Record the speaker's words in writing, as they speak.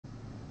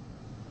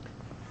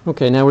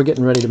Okay, now we're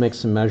getting ready to make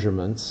some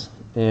measurements,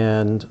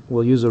 and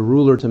we'll use a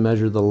ruler to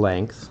measure the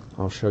length.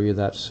 I'll show you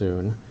that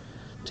soon.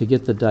 To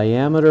get the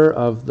diameter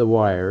of the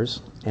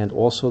wires and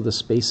also the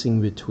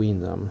spacing between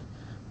them,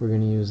 we're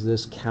going to use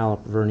this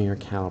vernier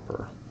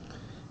caliper.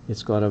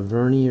 It's got a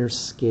Vernier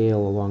scale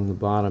along the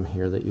bottom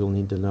here that you'll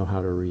need to know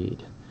how to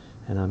read,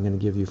 and I'm going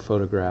to give you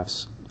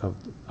photographs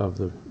of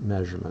the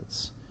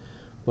measurements.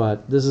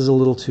 But this is a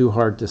little too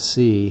hard to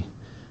see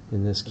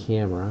in this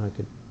camera. I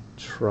could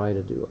try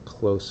to do a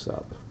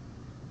close-up,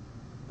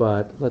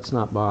 but let's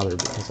not bother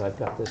because I've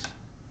got this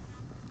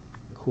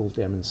cool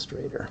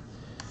demonstrator.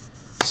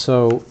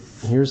 So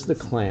here's the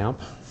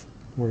clamp.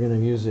 We're going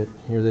to use it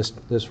here.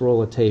 This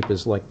roll of tape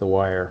is like the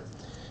wire,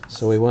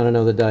 so we want to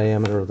know the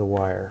diameter of the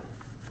wire.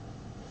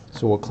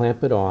 So we'll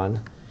clamp it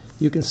on.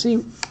 You can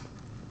see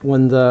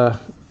when the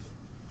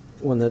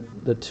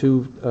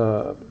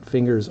two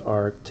fingers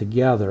are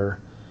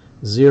together,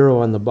 0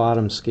 on the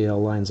bottom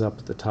scale lines up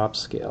with the top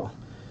scale.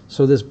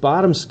 So this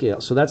bottom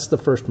scale, so that's the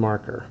first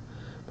marker.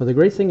 But the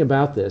great thing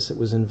about this, it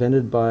was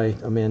invented by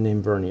a man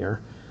named Vernier.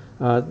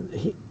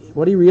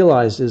 What he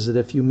realized is that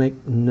if you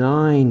make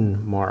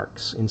 9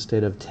 marks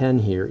instead of 10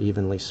 here,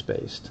 evenly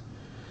spaced,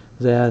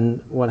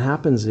 then what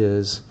happens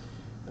is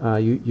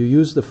you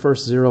use the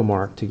first 0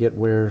 mark to get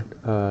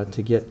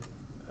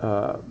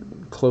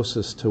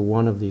closest to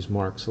one of these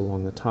marks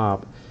along the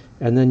top,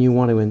 and then you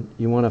want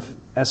to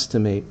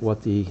estimate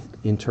what the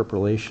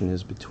interpolation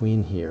is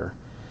between here.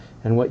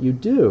 And what you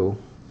do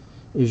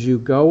is you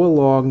go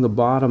along the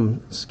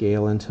bottom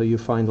scale until you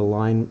find a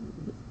line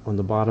on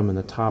the bottom and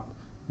the top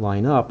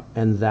line up,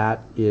 and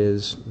that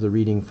is the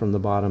reading from the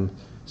bottom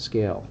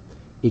scale.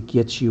 It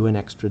gets you an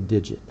extra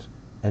digit,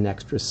 an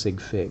extra sig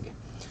fig.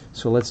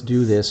 So let's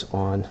do this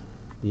on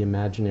the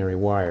imaginary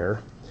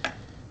wire.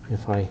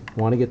 If I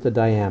want to get the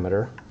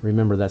diameter,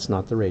 remember that's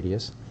not the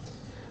radius.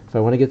 If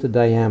I want to get the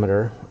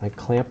diameter, I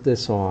clamp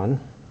this on,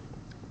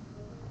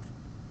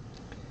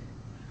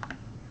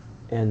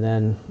 and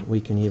then we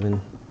can even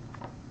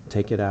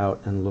take it out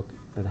and look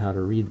at how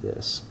to read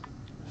this,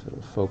 if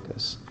it'll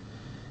focus.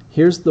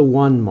 Here's the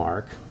 1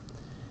 mark,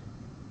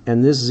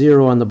 and this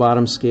 0 on the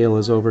bottom scale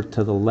is over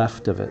to the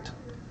left of it.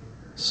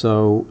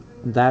 So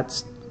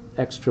that's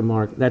extra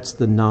mark, that's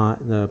the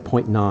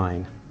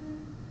 0.9.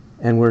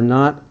 And we're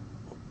not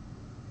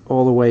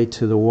all the way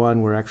to the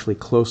 1, we're actually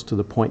close to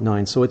the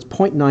 0.9. So it's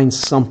 0.9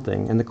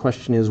 something, and the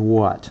question is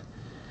what?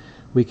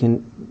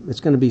 It's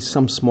going to be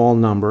some small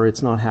number,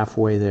 it's not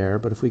halfway there,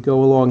 but if we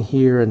go along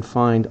here and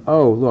find,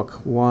 oh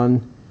look,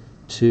 1,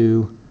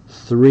 2,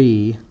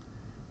 3,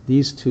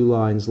 these two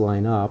lines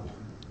line up,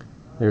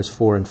 there's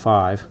 4 and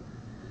 5,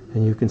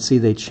 and you can see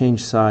they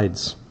change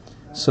sides.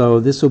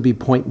 So this will be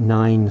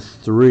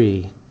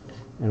 0.93,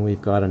 and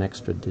we've got an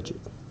extra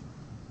digit.